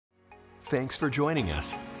Thanks for joining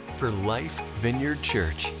us for Life Vineyard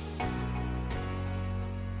Church.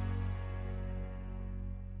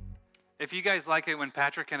 If you guys like it when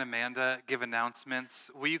Patrick and Amanda give announcements,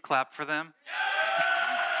 will you clap for them?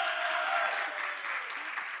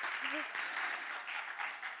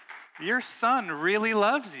 Your son really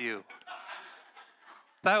loves you.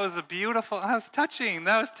 That was touching.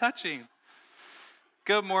 That was touching.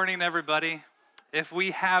 Good morning, everybody. If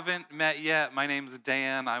we haven't met yet, my name's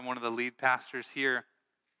Dan. I'm one of the lead pastors here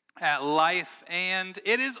at Life, and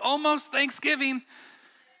it is almost Thanksgiving.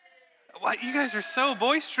 Well, you guys are so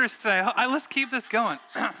boisterous today. Let's keep this going.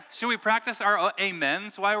 Should we practice our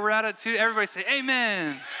amens while we're at it too? Everybody say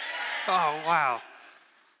amen. Oh, wow.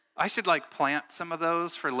 I should plant some of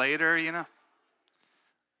those for later,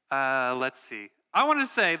 Let's see. I want to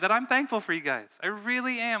say that I'm thankful for you guys. I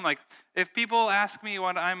really am. If people ask me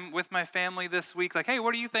when I'm with my family this week, hey,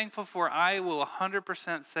 what are you thankful for? I will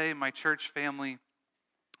 100% say my church family.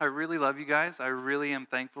 I really love you guys. I really am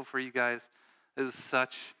thankful for you guys. It is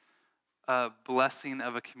such a blessing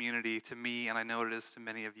of a community to me, and I know it is to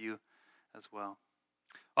many of you as well.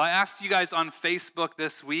 Well, I asked you guys on Facebook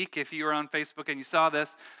this week, if you were on Facebook and you saw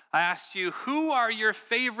this, I asked you, who are your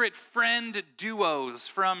favorite friend duos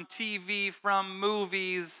from TV, from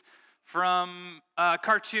movies, from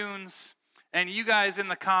cartoons? And you guys in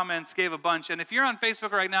the comments gave a bunch. And if you're on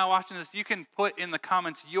Facebook right now watching this, you can put in the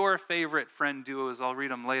comments your favorite friend duos. I'll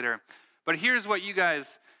read them later. But here's what you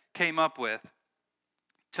guys came up with.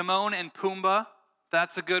 Timon and Pumbaa,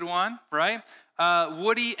 that's a good one, right?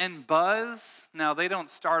 Woody and Buzz, now they don't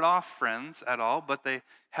start off friends at all, but they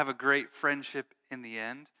have a great friendship in the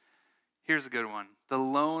end. Here's a good one. The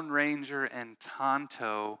Lone Ranger and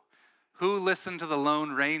Tonto. Who listened to the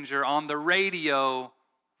Lone Ranger on the radio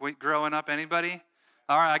growing up? Anybody?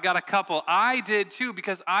 All right, I got a couple. I did too,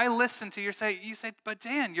 because I listened to you say, but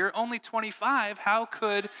Dan, you're only 25. How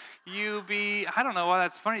could you be, I don't know why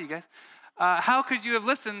that's funny, you guys. How could you have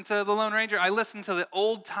listened to the Lone Ranger? I listened to the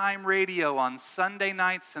old-time radio on Sunday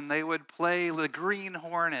nights, and they would play the Green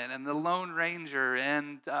Hornet and the Lone Ranger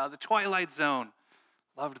and the Twilight Zone.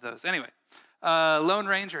 Loved those. Anyway, Lone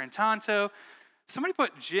Ranger and Tonto. Somebody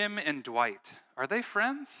put Jim and Dwight. Are they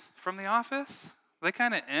friends from The Office? They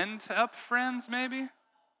kind of end up friends, maybe?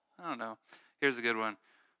 I don't know. Here's a good one.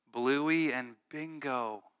 Bluey and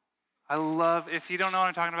Bingo. I love, if you don't know what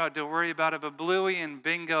I'm talking about, don't worry about it, but Bluey and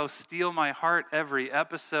Bingo steal my heart every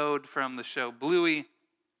episode from the show. Bluey,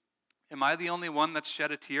 am I the only one that's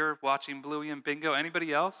shed a tear watching Bluey and Bingo?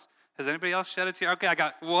 Anybody else? Has anybody else shed a tear? Okay, I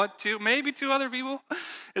got maybe two other people.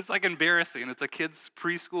 It's embarrassing. It's a kid's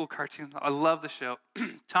preschool cartoon. I love the show.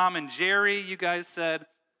 Tom and Jerry, you guys said.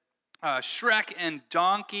 Shrek and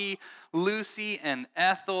Donkey. Lucy and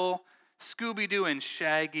Ethel. Scooby-Doo and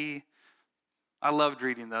Shaggy. I loved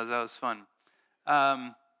reading those. That was fun.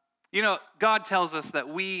 God tells us that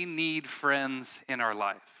we need friends in our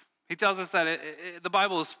life. He tells us that the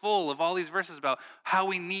Bible is full of all these verses about how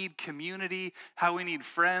we need community, how we need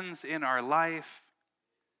friends in our life,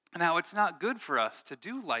 and how it's not good for us to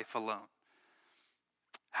do life alone.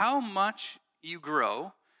 How much you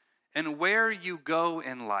grow and where you go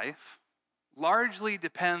in life largely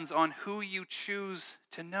depends on who you choose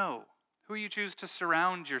to know, who you choose to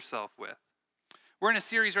surround yourself with. We're in a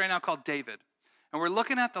series right now called David, and we're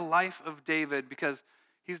looking at the life of David because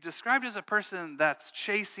he's described as a person that's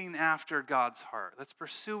chasing after God's heart, that's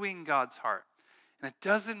pursuing God's heart. And it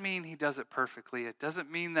doesn't mean he does it perfectly. It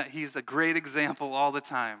doesn't mean that he's a great example all the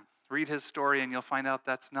time. Read his story and you'll find out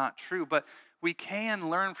that's not true. But we can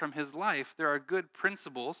learn from his life. There are good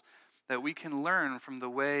principles that we can learn from the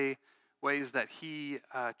ways that he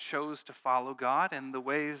chose to follow God, and the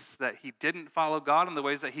ways that he didn't follow God, and the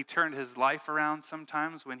ways that he turned his life around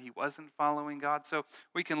sometimes when he wasn't following God. So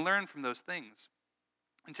we can learn from those things.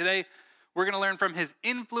 And today, we're going to learn from his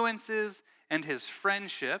influences and his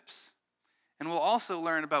friendships, and we'll also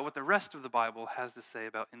learn about what the rest of the Bible has to say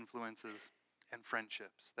about influences and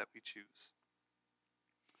friendships that we choose.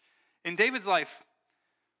 In David's life,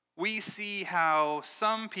 we see how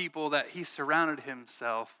some people that he surrounded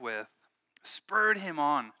himself with spurred him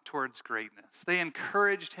on towards greatness. They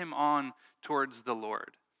encouraged him on towards the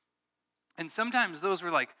Lord. And sometimes those are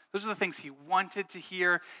the things he wanted to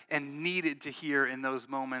hear and needed to hear in those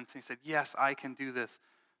moments. And he said, yes, I can do this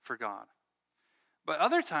for God. But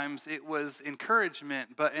other times it was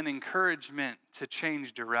encouragement, but an encouragement to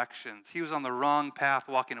change directions. He was on the wrong path,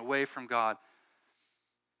 walking away from God.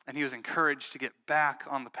 And he was encouraged to get back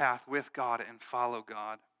on the path with God and follow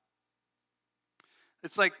God.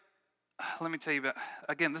 It's let me tell you about,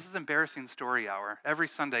 again, this is Embarrassing Story Hour. Every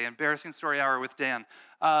Sunday, Embarrassing Story Hour with Dan.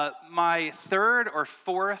 My third or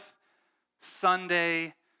fourth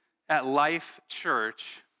Sunday at Life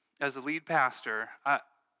Church as a lead pastor,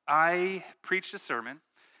 I preached a sermon,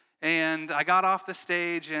 and I got off the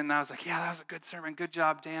stage, and I was like, yeah, that was a good sermon. Good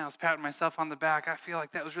job, Dan. I was patting myself on the back. I feel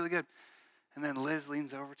like that was really good. And then Liz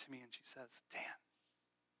leans over to me, and she says,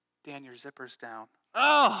 Dan, your zipper's down.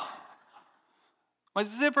 Oh, my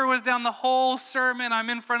zipper was down the whole sermon. I'm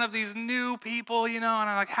in front of these new people, and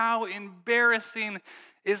I'm like, how embarrassing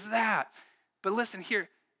is that? But listen here,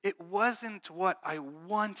 it wasn't what I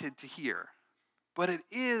wanted to hear, but it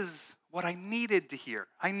is what I needed to hear.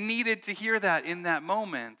 I needed to hear that in that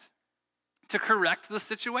moment to correct the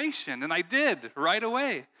situation, and I did right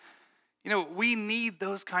away. We need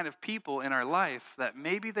those kind of people in our life that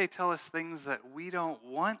maybe they tell us things that we don't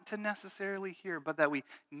want to necessarily hear, but that we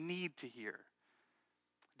need to hear.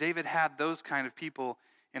 David had those kind of people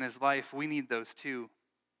in his life. We need those too.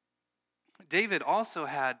 David also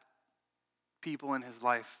had people in his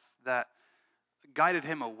life that guided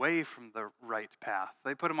him away from the right path.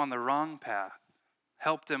 They put him on the wrong path,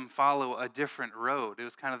 helped him follow a different road. It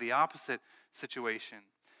was kind of the opposite situation.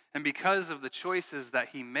 And because of the choices that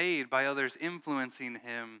he made by others influencing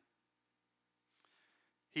him,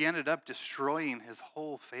 he ended up destroying his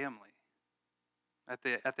whole family. At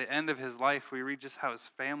the end of his life, we read just how his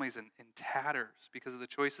family's in tatters because of the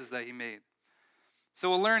choices that he made. So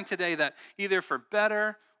we'll learn today that either for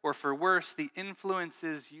better or for worse, the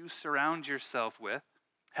influences you surround yourself with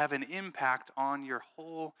have an impact on your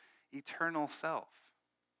whole eternal self.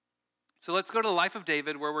 So let's go to the life of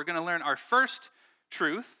David, where we're going to learn our first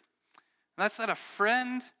truth. And that's that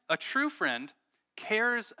a true friend,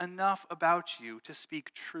 cares enough about you to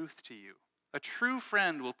speak truth to you. A true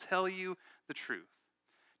friend will tell you the truth.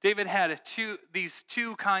 David had these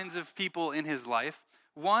two kinds of people in his life.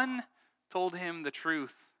 One told him the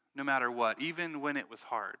truth no matter what, even when it was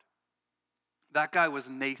hard. That guy was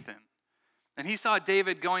Nathan. And he saw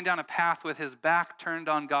David going down a path with his back turned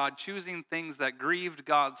on God, choosing things that grieved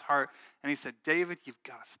God's heart. And he said, David, you've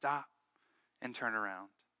got to stop and turn around.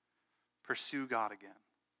 Pursue God again.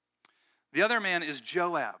 The other man is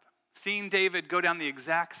Joab. Seeing David go down the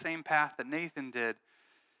exact same path that Nathan did,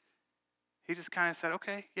 he just kind of said,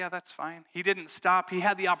 okay, yeah, that's fine. He didn't stop. He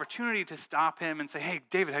had the opportunity to stop him and say, hey,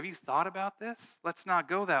 David, have you thought about this? Let's not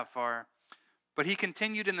go that far. But he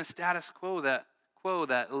continued in the status quo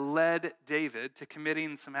that led David to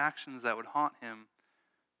committing some actions that would haunt him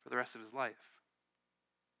for the rest of his life.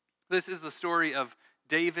 This is the story of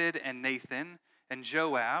David and Nathan and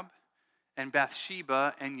Joab and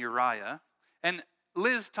Bathsheba and Uriah. And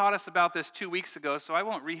Liz taught us about this 2 weeks ago, so I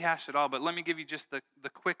won't rehash it all, but let me give you just the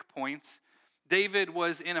quick points. David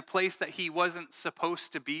was in a place that he wasn't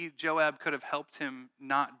supposed to be. Joab could have helped him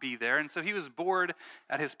not be there. And so he was bored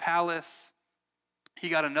at his palace. He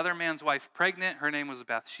got another man's wife pregnant. Her name was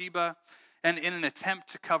Bathsheba. And in an attempt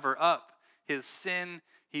to cover up his sin,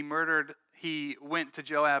 he went to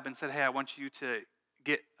Joab and said, hey, I want you to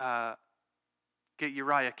get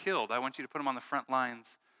Uriah killed. I want you to put him on the front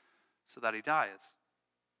lines so that he dies.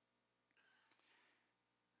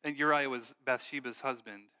 And Uriah was Bathsheba's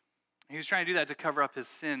husband. He was trying to do that to cover up his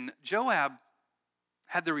sin. Joab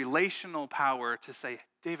had the relational power to say,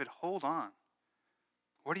 David, hold on.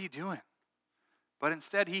 What are you doing? But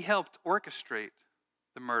instead, he helped orchestrate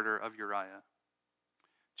the murder of Uriah.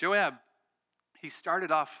 Joab, he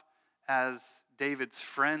started off as David's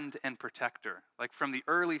friend and protector. Like from the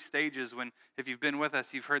early stages when, if you've been with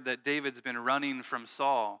us, you've heard that David's been running from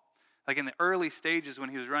Saul. Like in the early stages when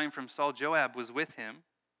he was running from Saul, Joab was with him.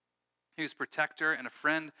 He was protector and a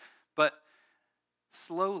friend. But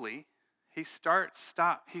slowly, he stops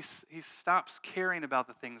caring about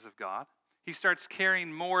the things of God. He starts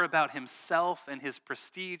caring more about himself and his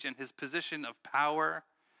prestige and his position of power.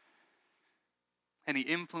 And he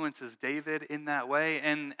influences David in that way.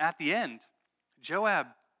 And at the end, Joab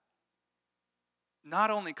not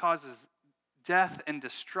only causes death and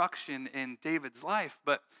destruction in David's life,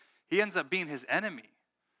 but he ends up being his enemy.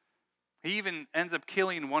 He even ends up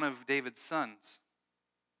killing one of David's sons.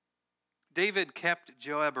 David kept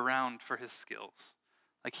Joab around for his skills.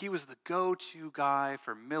 Like he was the go-to guy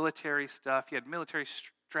for military stuff. He had military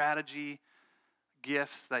strategy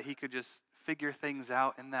gifts that he could just figure things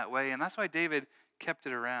out in that way. And that's why David kept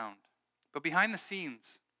it around. But behind the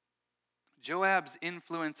scenes, Joab's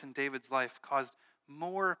influence in David's life caused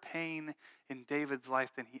more pain in David's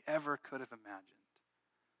life than he ever could have imagined.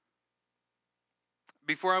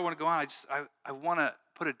 Before I want to go on, I want to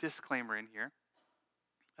put a disclaimer in here.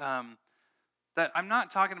 That I'm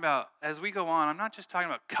not talking about, as we go on, I'm not just talking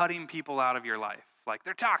about cutting people out of your life. Like,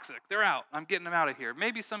 they're toxic, they're out, I'm getting them out of here.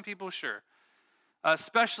 Maybe some people, sure.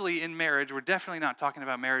 Especially in marriage, we're definitely not talking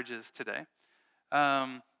about marriages today.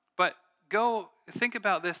 But go think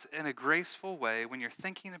about this in a graceful way when you're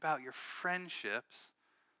thinking about your friendships.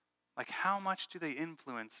 Like, how much do they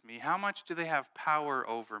influence me? How much do they have power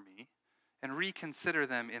over me? And reconsider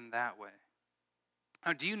them in that way.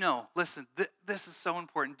 Now, do you know, listen, this is so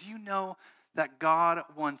important. Do you know that God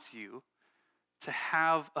wants you to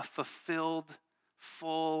have a fulfilled,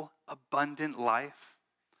 full, abundant life?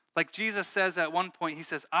 Like Jesus says at one point, he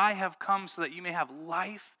says, I have come so that you may have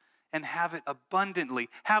life and have it abundantly,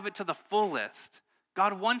 have it to the fullest.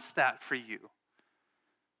 God wants that for you.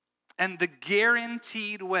 And the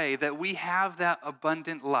guaranteed way that we have that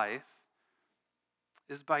abundant life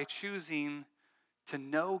is by choosing to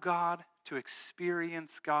know God, to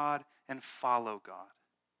experience God, and follow God.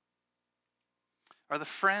 Are the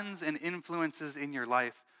friends and influences in your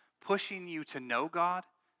life pushing you to know God,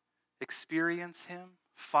 experience Him,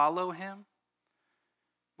 follow Him?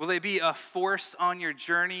 Will they be a force on your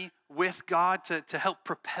journey with God to help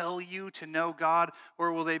propel you to know God?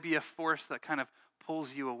 Or will they be a force that kind of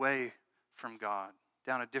pulls you away from God,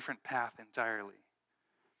 down a different path entirely?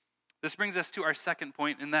 This brings us to our second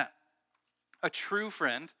point, in that a true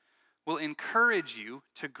friend will encourage you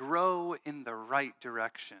to grow in the right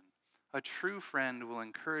direction. A true friend will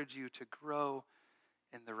encourage you to grow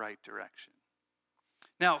in the right direction.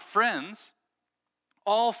 Now, friends,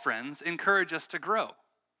 all friends encourage us to grow.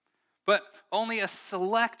 But only a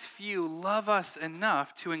select few love us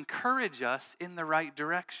enough to encourage us in the right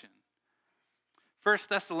direction. 1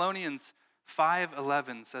 Thessalonians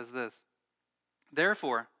 5:11 says this,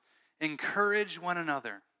 therefore, encourage one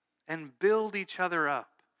another and build each other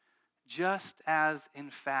up, just as in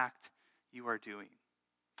fact you are doing.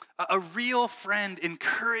 A real friend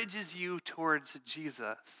encourages you towards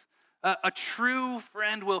Jesus. A true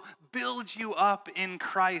friend will build you up in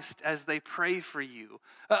Christ as they pray for you.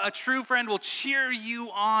 A true friend will cheer you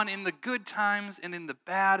on in the good times and in the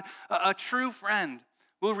bad. A true friend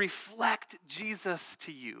will reflect Jesus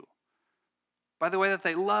to you by the way that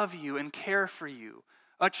they love you and care for you.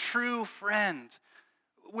 A true friend,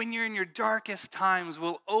 when you're in your darkest times,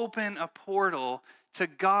 will open a portal to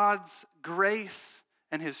God's grace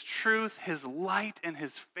and His truth, His light and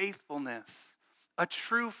His faithfulness. A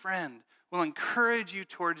true friend will encourage you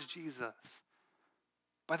towards Jesus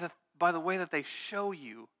by the way that they show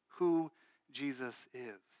you who Jesus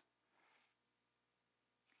is.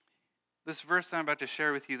 This verse I'm about to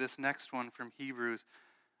share with you, this next one from Hebrews,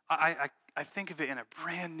 I think of it in a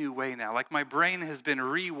brand new way now. Like my brain has been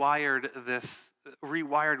rewired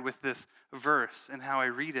with this verse and how I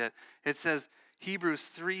read it. It says, Hebrews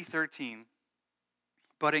 3:13,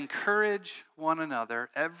 but encourage one another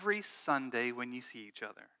every Sunday when you see each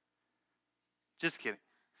other. Just kidding.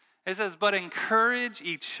 It says, but encourage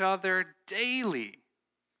each other daily,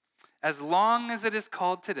 as long as it is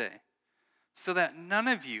called today, so that none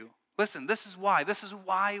of you, listen, this is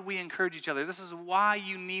why we encourage each other. This is why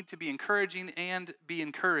you need to be encouraging and be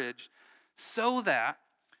encouraged, so that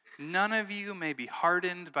none of you may be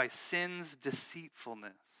hardened by sin's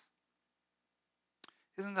deceitfulness.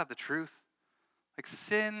 Isn't that the truth? Like,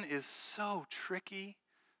 sin is so tricky,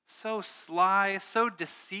 so sly, so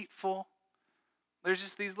deceitful. There's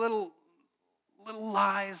just these little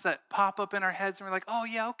lies that pop up in our heads, and we're like, oh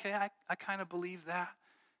yeah, okay, I kind of believe that.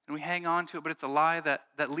 And we hang on to it, but it's a lie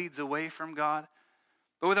that leads away from God.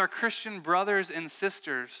 But with our Christian brothers and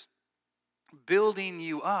sisters building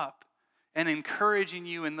you up and encouraging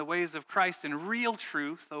you in the ways of Christ and real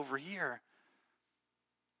truth over here,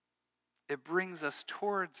 it brings us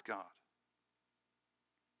towards God.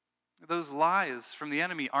 Those lies from the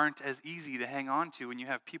enemy aren't as easy to hang on to when you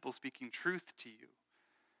have people speaking truth to you.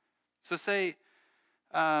 So say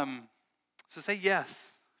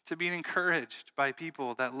yes to being encouraged by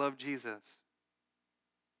people that love Jesus.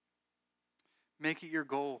 Make it your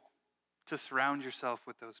goal to surround yourself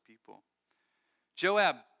with those people.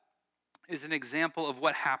 Joab is an example of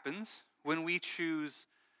what happens when we choose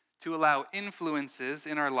to allow influences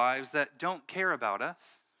in our lives that don't care about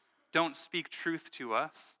us, don't speak truth to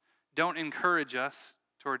us, don't encourage us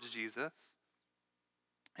towards Jesus.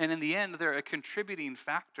 And in the end, they're a contributing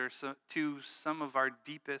factor to some of our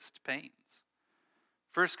deepest pains.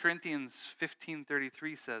 1 Corinthians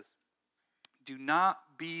 15:33 says, do not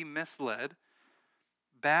be misled.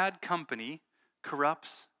 Bad company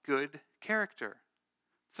corrupts good character.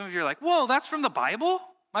 Some of you are like, whoa, that's from the Bible?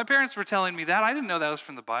 My parents were telling me that. I didn't know that was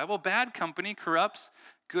from the Bible. Bad company corrupts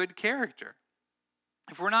good character.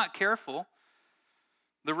 If we're not careful,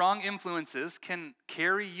 the wrong influences can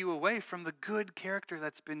carry you away from the good character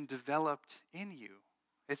that's been developed in you.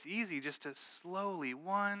 It's easy just to slowly,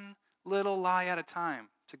 one little lie at a time,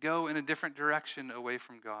 to go in a different direction away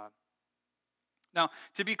from God. Now,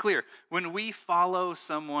 to be clear, when we follow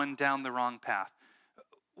someone down the wrong path,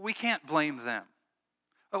 we can't blame them.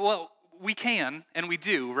 Well, we can, and we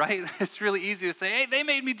do, right? It's really easy to say, hey, they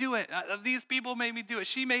made me do it. These people made me do it.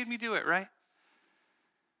 She made me do it, right?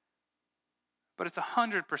 But it's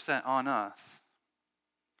 100% on us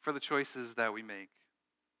for the choices that we make.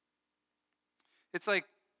 It's like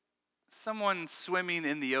someone swimming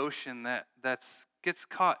in the ocean that gets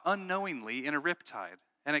caught unknowingly in a riptide.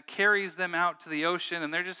 And it carries them out to the ocean,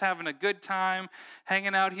 and they're just having a good time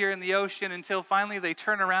hanging out here in the ocean until finally they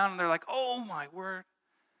turn around and they're like, oh my word,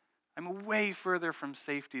 I'm way further from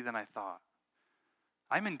safety than I thought.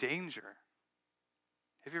 I'm in danger.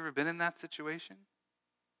 Have you ever been in that situation?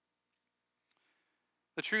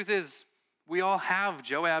 The truth is, we all have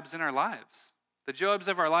Joabs in our lives. The Joabs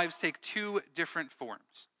of our lives take two different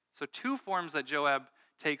forms. So two forms that Joab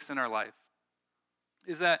takes in our life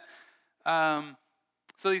is that,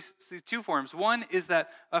 so these two forms. One is that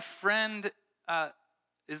a friend,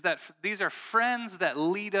 these are friends that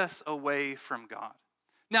lead us away from God.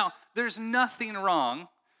 Now, there's nothing wrong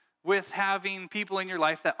with having people in your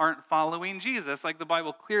life that aren't following Jesus. Like the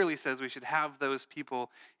Bible clearly says we should have those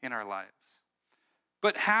people in our lives.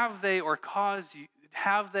 But have they caused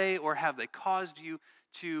you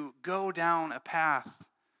to go down a path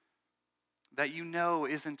that you know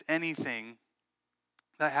isn't anything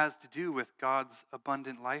that has to do with God's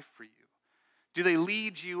abundant life for you? Do they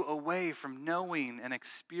lead you away from knowing and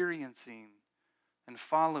experiencing and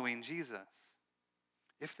following Jesus?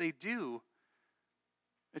 If they do,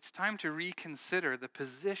 it's time to reconsider the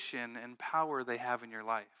position and power they have in your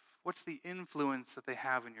life. What's the influence that they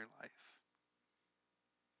have in your life?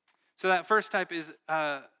 So that first type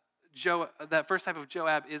of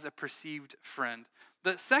Joab is a perceived friend.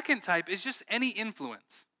 The second type is just any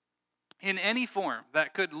influence in any form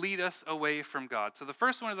that could lead us away from God. So the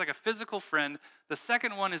first one is like a physical friend. The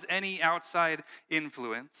second one is any outside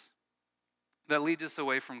influence that leads us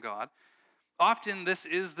away from God. Often this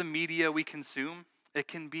is the media we consume. It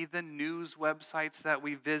can be the news websites that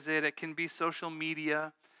we visit. It can be social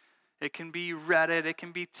media. It can be Reddit. It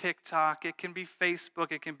can be TikTok. It can be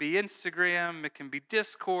Facebook. It can be Instagram. It can be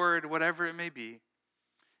Discord, whatever it may be.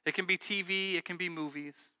 It can be TV. It can be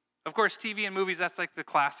movies. Of course, TV and movies, that's like the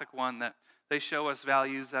classic one that they show us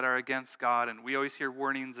values that are against God, and we always hear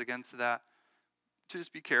warnings against that.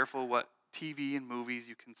 Just be careful what TV and movies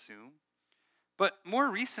you consume. But more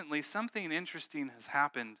recently, something interesting has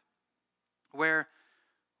happened where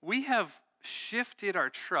we have shifted our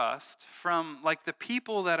trust from like the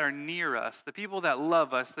people that are near us, the people that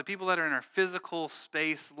love us, the people that are in our physical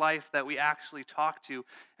space, life that we actually talk to,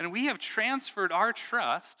 and we have transferred our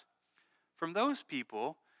trust from those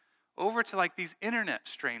people over to like these internet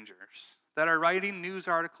strangers that are writing news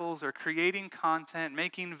articles or creating content,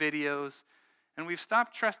 making videos, and we've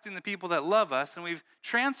stopped trusting the people that love us, and we've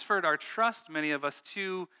transferred our trust, many of us,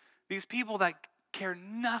 to these people that care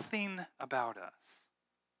nothing about us.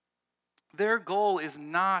 Their goal is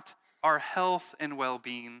not our health and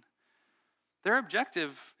well-being. Their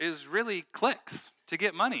objective is really clicks to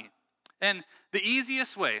get money. And the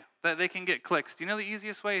easiest way that they can get clicks, do you know the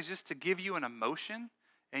easiest way is just to give you an emotion?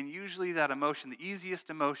 And usually that emotion, the easiest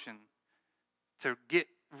emotion to get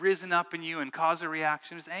risen up in you and cause a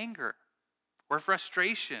reaction is anger or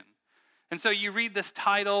frustration. And so you read this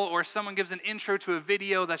title or someone gives an intro to a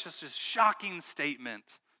video that's just a shocking statement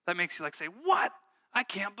that makes you like say, what? I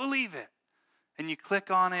can't believe it. And you click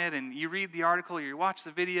on it and you read the article or you watch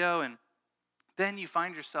the video and then you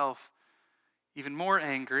find yourself even more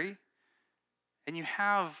angry and you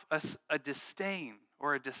have a disdain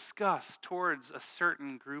or a disgust towards a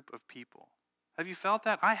certain group of people. Have you felt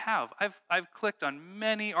that? I have. I've clicked on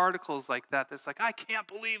many articles like that that's like, I can't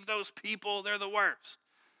believe those people, they're the worst.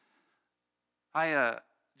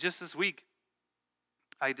 Just this week,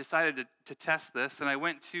 I decided to test this, and I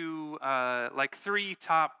went to like 3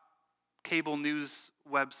 top cable news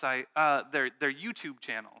website, their YouTube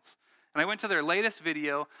channels. And I went to their latest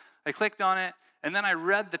video, I clicked on it, and then I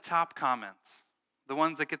read the top comments, the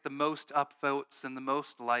ones that get the most upvotes and the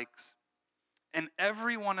most likes. And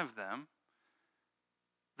every one of them,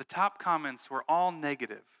 the top comments were all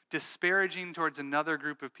negative, disparaging towards another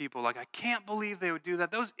group of people. Like, I can't believe they would do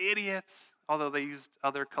that. Those idiots, although they used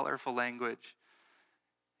other colorful language.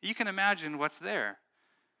 You can imagine what's there.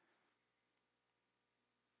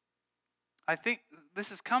 I think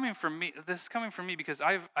this is coming from me. This is coming from me because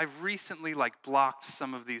I've recently like blocked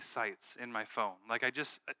some of these sites in my phone. Like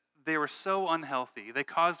they were so unhealthy. They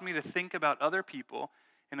caused me to think about other people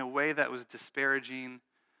in a way that was disparaging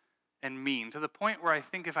and mean, to the point where I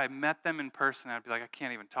think if I met them in person, I'd be like, I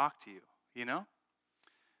can't even talk to you, you know?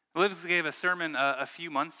 Liz gave a sermon a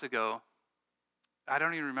few months ago. I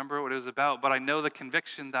don't even remember what it was about, but I know the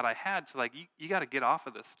conviction that I had to you got to get off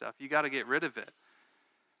of this stuff. You got to get rid of it.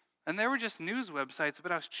 And there were just news websites,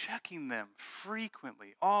 but I was checking them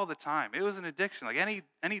frequently, all the time. It was an addiction. Like any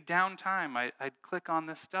downtime, I'd click on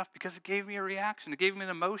this stuff because it gave me a reaction. It gave me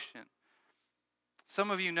an emotion.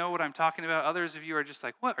 Some of you know what I'm talking about. Others of you are just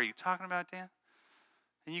like, what are you talking about, Dan?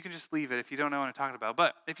 And you can just leave it if you don't know what I'm talking about.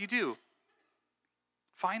 But if you do,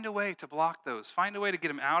 find a way to block those. Find a way to get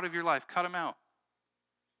them out of your life. Cut them out.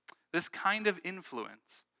 This kind of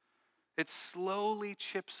influence, it slowly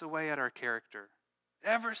chips away at our character.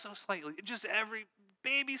 Ever so slightly, just every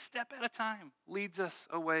baby step at a time leads us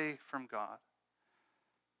away from God.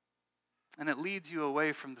 And it leads you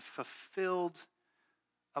away from the fulfilled,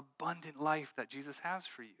 abundant life that Jesus has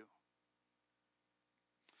for you.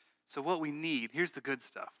 So what we need, here's the good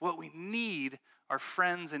stuff. What we need are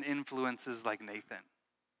friends and influences like Nathan.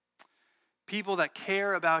 People that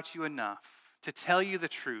care about you enough to tell you the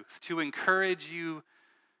truth, to encourage you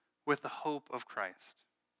with the hope of Christ.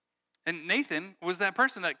 And Nathan was that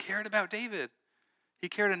person that cared about David. He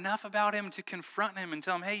cared enough about him to confront him and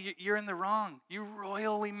tell him, hey, you're in the wrong. You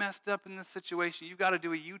royally messed up in this situation. You've got to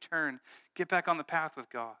do a U-turn. Get back on the path with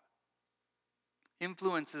God.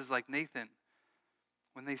 Influences like Nathan,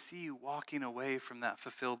 when they see you walking away from that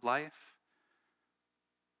fulfilled life,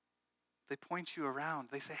 they point you around.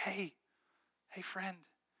 They say, hey friend,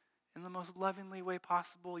 in the most lovingly way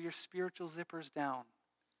possible, your spiritual zipper's down.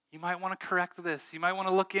 You might want to correct this. You might want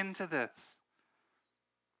to look into this.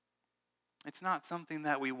 It's not something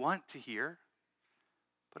that we want to hear,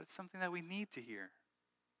 but it's something that we need to hear.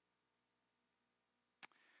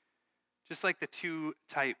 Just like the two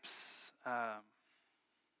types of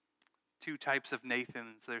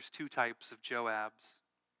Nathans, there's two types of Joabs.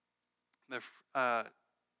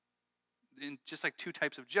 Just like two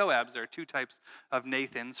types of Joabs, there are two types of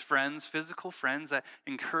Nathans, friends, physical friends that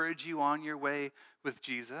encourage you on your way with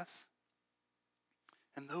Jesus.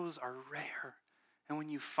 And those are rare. And when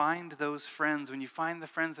you find those friends, when you find the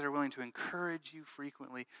friends that are willing to encourage you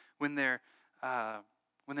frequently, when they're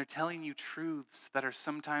telling you truths that are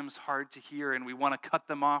sometimes hard to hear and we want to cut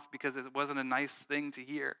them off because it wasn't a nice thing to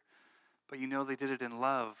hear, but you know they did it in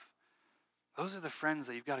love, those are the friends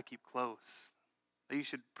that you've got to keep close, that you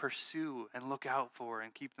should pursue and look out for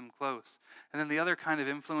and keep them close. And then the other kind of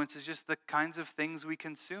influence is just the kinds of things we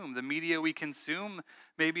consume, the media we consume.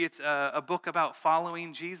 Maybe it's a book about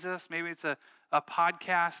following Jesus. Maybe it's a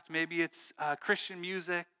podcast. Maybe it's Christian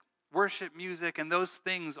music, worship music, and those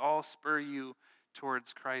things all spur you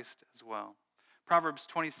towards Christ as well. Proverbs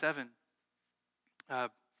 27,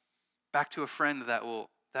 back to a friend that will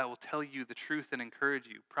tell you the truth and encourage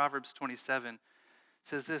you. Proverbs 27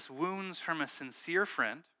 says this: wounds from a sincere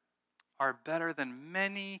friend are better than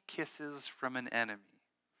many kisses from an enemy.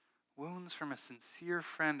 Wounds from a sincere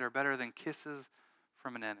friend are better than kisses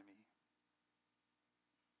from an enemy.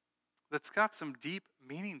 That's got some deep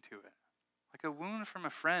meaning to it. Like a wound from a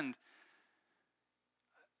friend,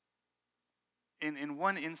 in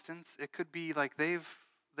one instance, it could be like they've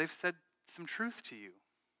said some truth to you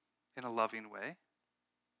in a loving way.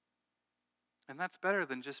 And that's better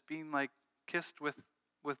than just being like kissed with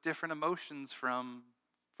different emotions from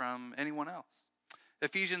anyone else.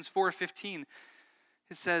 Ephesians 4:15,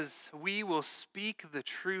 it says, we will speak the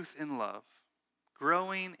truth in love,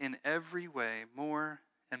 growing in every way more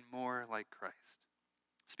and more like Christ.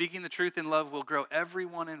 Speaking the truth in love will grow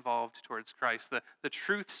everyone involved towards Christ. The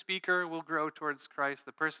truth speaker will grow towards Christ.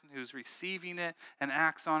 The person who's receiving it and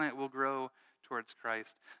acts on it will grow towards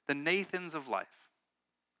Christ. The Nathans of life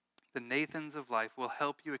will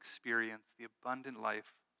help you experience the abundant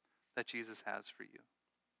life that Jesus has for you.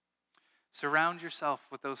 Surround yourself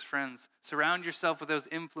with those friends. Surround yourself with those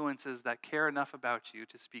influences that care enough about you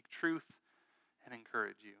to speak truth and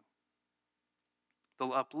encourage you.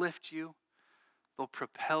 They'll uplift you. They'll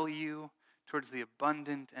propel you towards the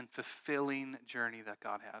abundant and fulfilling journey that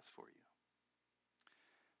God has for you.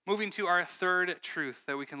 Moving to our third truth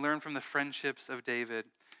that we can learn from the friendships of David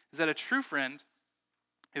is that a true friend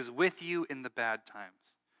is with you in the bad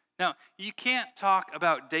times. Now, you can't talk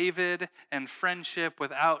about David and friendship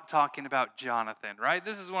without talking about Jonathan, right?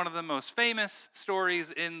 This is one of the most famous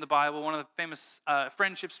stories in the Bible. One of the famous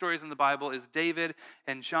friendship stories in the Bible is David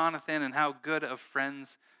and Jonathan and how good of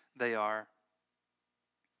friends they are.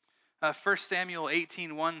 1 Samuel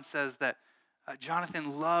 18:1 says that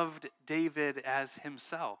Jonathan loved David as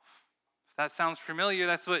himself. If that sounds familiar,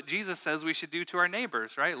 that's what Jesus says we should do to our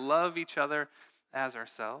neighbors, right? Love each other as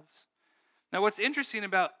ourselves. Now, what's interesting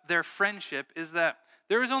about their friendship is that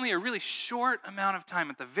there was only a really short amount of time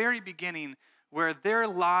at the very beginning where their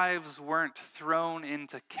lives weren't thrown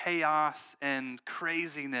into chaos and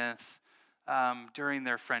craziness during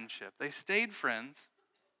their friendship. They stayed friends,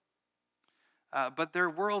 but their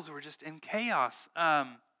worlds were just in chaos.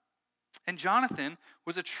 And Jonathan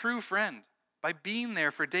was a true friend by being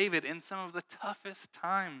there for David in some of the toughest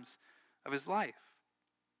times of his life.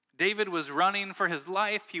 David was running for his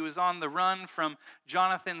life. He was on the run from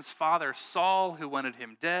Jonathan's father, Saul, who wanted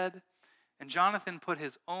him dead. And Jonathan put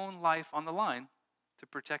his own life on the line to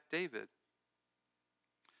protect David.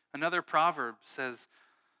 Another proverb says,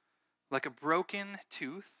 like a broken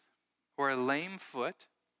tooth or a lame foot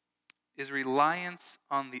is reliance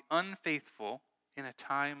on the unfaithful in a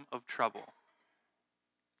time of trouble.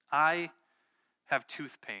 I have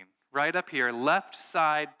tooth pain. Right up here, left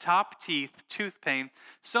side, top teeth, tooth pain.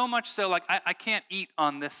 So much so, like, I can't eat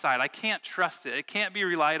on this side. I can't trust it. It can't be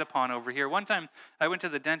relied upon over here. One time, I went to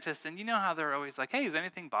the dentist, and you know how they're always like, hey, is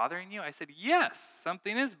anything bothering you? I said, yes,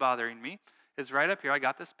 something is bothering me. It's right up here. I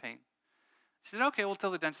got this pain. She said, okay, we'll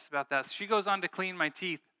tell the dentist about that. So she goes on to clean my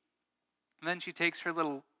teeth, and then she takes her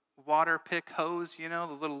little water pick hose, you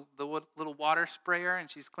know, the little water sprayer, and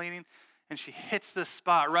she's cleaning. And she hits this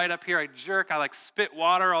spot right up here. I jerk. I like spit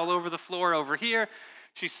water all over the floor over here.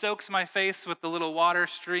 She soaks my face with the little water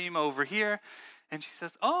stream over here. And she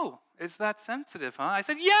says, oh, it's that sensitive, huh? I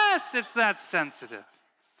said, yes, it's that sensitive.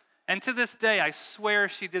 And to this day, I swear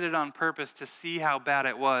she did it on purpose to see how bad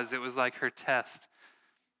it was. It was like her test.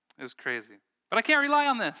 It was crazy. But I can't rely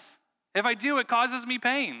on this. If I do, it causes me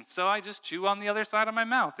pain. So I just chew on the other side of my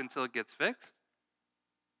mouth until it gets fixed.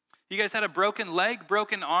 You guys had a broken leg,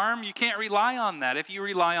 broken arm. You can't rely on that. If you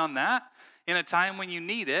rely on that in a time when you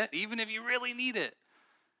need it, even if you really need it,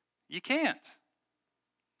 you can't.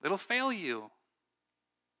 It'll fail you.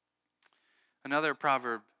 Another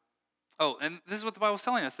proverb. Oh, and this is what the Bible's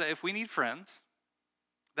telling us, that if we need friends,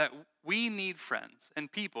 that we need friends and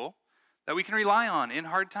people that we can rely on in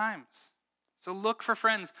hard times. So look for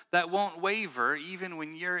friends that won't waver even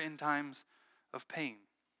when you're in times of pain.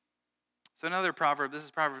 So another proverb, this is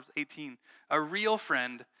Proverbs 18. A real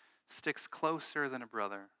friend sticks closer than a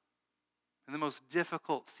brother. In the most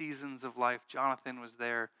difficult seasons of life, Jonathan was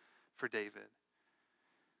there for David.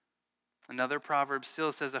 Another proverb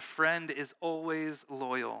still says, a friend is always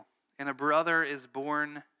loyal, and a brother is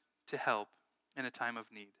born to help in a time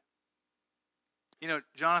of need. You know,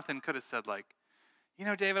 Jonathan could have said like, you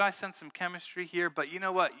know, David, I sense some chemistry here, but you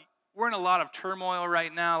know what? We're in a lot of turmoil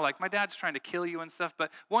right now. Like, my dad's trying to kill you and stuff. But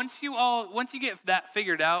once you get that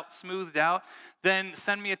figured out, smoothed out, then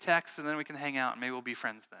send me a text and then we can hang out and maybe we'll be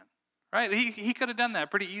friends then. Right? He could have done that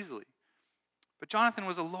pretty easily. But Jonathan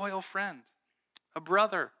was a loyal friend, a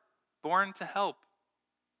brother born to help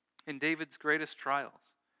in David's greatest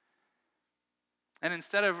trials. And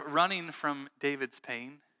instead of running from David's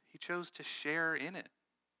pain, he chose to share in it.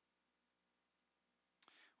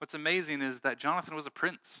 What's amazing is that Jonathan was a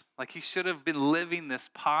prince. Like, he should have been living this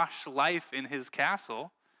posh life in his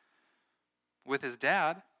castle with his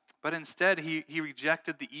dad, but instead he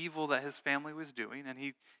rejected the evil that his family was doing, and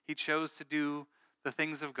he chose to do the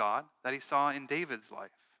things of God that he saw in David's life.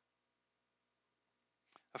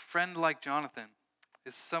 A friend like Jonathan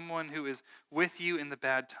is someone who is with you in the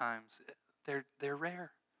bad times. They're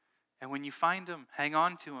rare. And when you find them, hang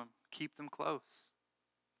on to them, keep them close.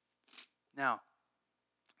 Now,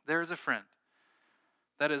 there is a friend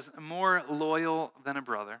that is more loyal than a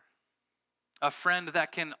brother, a friend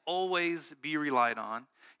that can always be relied on.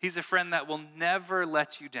 He's a friend that will never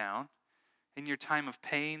let you down in your time of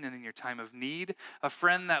pain and in your time of need, a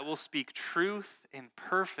friend that will speak truth in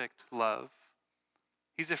perfect love.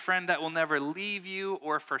 He's a friend that will never leave you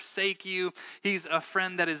or forsake you. He's a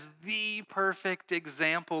friend that is the perfect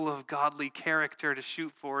example of godly character to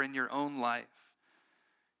shoot for in your own life.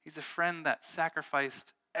 He's a friend that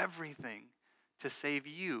sacrificed everything to save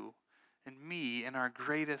you and me in our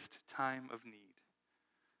greatest time of need.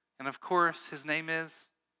 And of course, his name is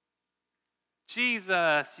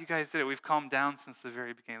Jesus. You guys did it. We've calmed down since the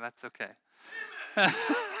very beginning. That's okay.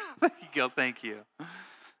 There you go. Thank you. His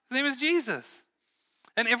name is Jesus.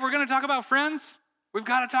 And if we're going to talk about friends, we've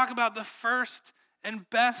got to talk about the first and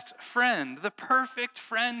best friend, the perfect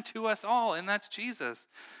friend to us all, and that's Jesus.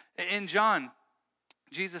 In John,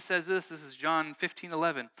 Jesus says this is John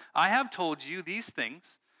 15:11. I have told you these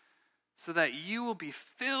things so that you will be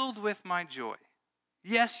filled with my joy.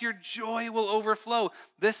 Yes, your joy will overflow.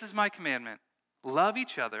 This is my commandment. Love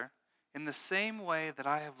each other in the same way that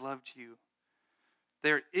I have loved you.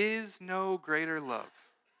 There is no greater love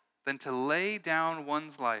than to lay down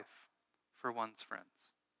one's life for one's friends.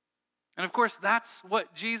 And of course, that's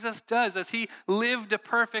what Jesus does, as he lived a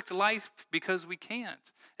perfect life because we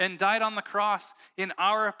can't, and died on the cross in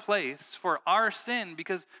our place for our sin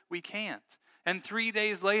because we can't. And 3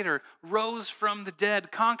 days later, rose from the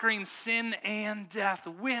dead, conquering sin and death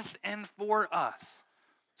with and for us,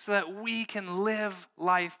 so that we can live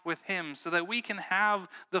life with him, so that we can have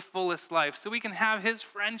the fullest life, so we can have his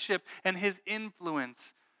friendship and his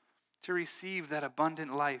influence to receive that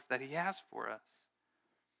abundant life that he has for us.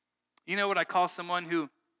 You know what I call someone who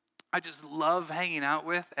I just love hanging out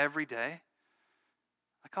with every day?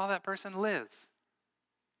 I call that person Liz.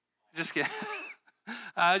 Just kidding.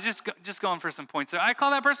 Just going for some points there. I call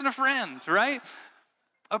that person a friend, right?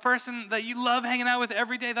 A person that you love hanging out with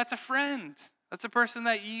every day, that's a friend. That's a person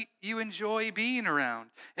that you enjoy being around.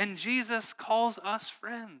 And Jesus calls us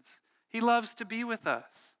friends. He loves to be with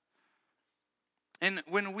us. And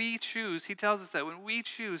when we choose, he tells us that when we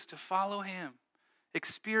choose to follow him,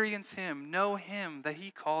 experience him, know him, that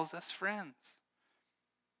he calls us friends.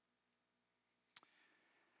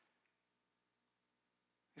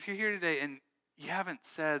 If you're here today and you haven't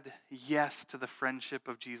said yes to the friendship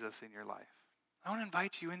of Jesus in your life, I want to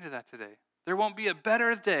invite you into that today. There won't be a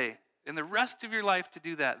better day in the rest of your life to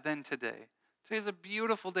do that than today. Today's a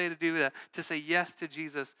beautiful day to do that, to say yes to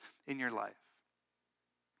Jesus in your life.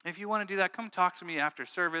 If you want to do that, come talk to me after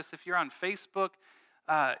service. If you're on Facebook,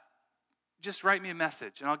 just write me a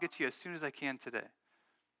message, and I'll get to you as soon as I can today.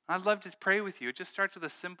 I'd love to pray with you. It just starts with a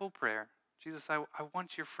simple prayer. Jesus, I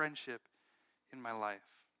want your friendship in my life.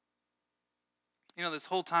 You know, this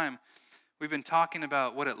whole time, we've been talking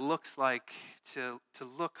about what it looks like to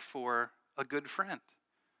look for a good friend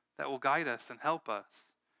that will guide us and help us.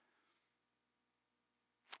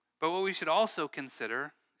 But what we should also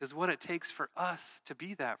consider is what it takes for us to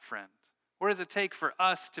be that friend. What does it take for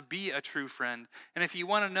us to be a true friend? And if you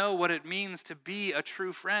want to know what it means to be a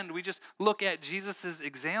true friend, we just look at Jesus'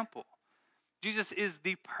 example. Jesus is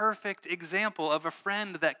the perfect example of a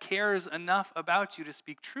friend that cares enough about you to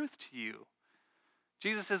speak truth to you.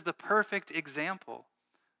 Jesus is the perfect example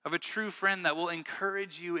of a true friend that will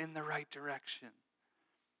encourage you in the right direction.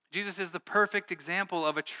 Jesus is the perfect example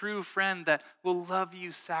of a true friend that will love you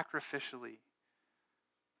sacrificially.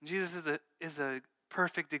 Jesus is a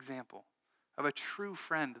perfect example of a true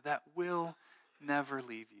friend that will never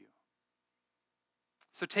leave you.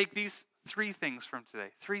 So take these 3 things from today.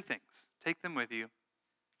 3 things. Take them with you.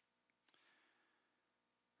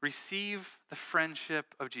 Receive the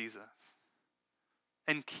friendship of Jesus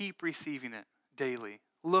and keep receiving it daily.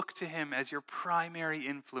 Look to him as your primary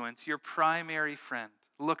influence, your primary friend.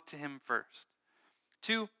 Look to him first.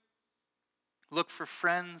 2, look for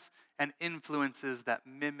friends and influences that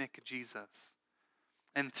mimic Jesus.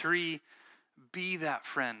 And 3, be that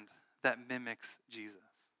friend that mimics Jesus.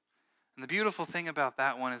 And the beautiful thing about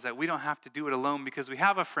that one is that we don't have to do it alone, because we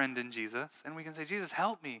have a friend in Jesus, and we can say, Jesus,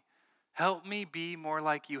 help me. Help me be more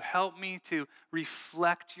like you. Help me to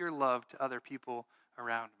reflect your love to other people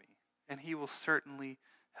around me. And he will certainly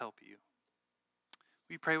help you.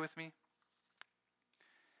 Will you pray with me?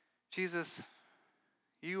 Jesus,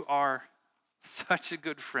 you are such a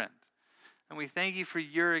good friend. And we thank you for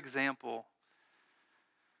your example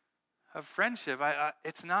of friendship.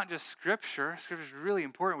 It's not just Scripture. Scripture is really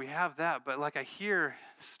important. We have that. But I hear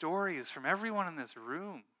stories from everyone in this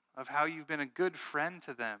room of how you've been a good friend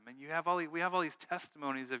to them. And we have all these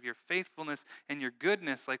testimonies of your faithfulness and your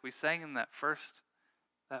goodness, like we sang in that first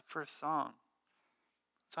song.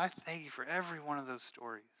 So I thank you for every one of those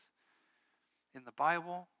stories in the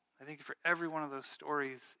Bible. I thank you for every one of those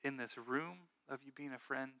stories in this room of you being a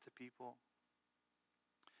friend to people.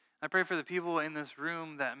 I pray for the people in this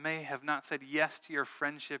room that may have not said yes to your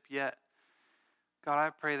friendship yet. God,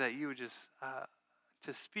 I pray that you would just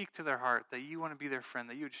to speak to their heart, that you want to be their friend,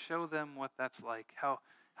 that you would show them what that's like, how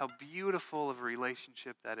beautiful of a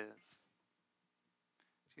relationship that is.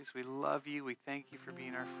 Jesus, we love you. We thank you for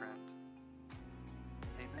being our friend.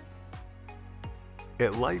 Amen.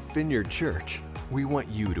 At Life Vineyard Church, we want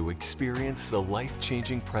you to experience the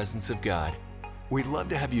life-changing presence of God. We'd love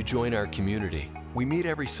to have you join our community. We meet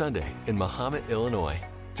every Sunday in Mahomet, Illinois.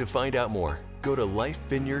 To find out more, go to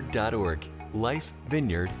lifevineyard.org,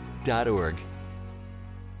 lifevineyard.org.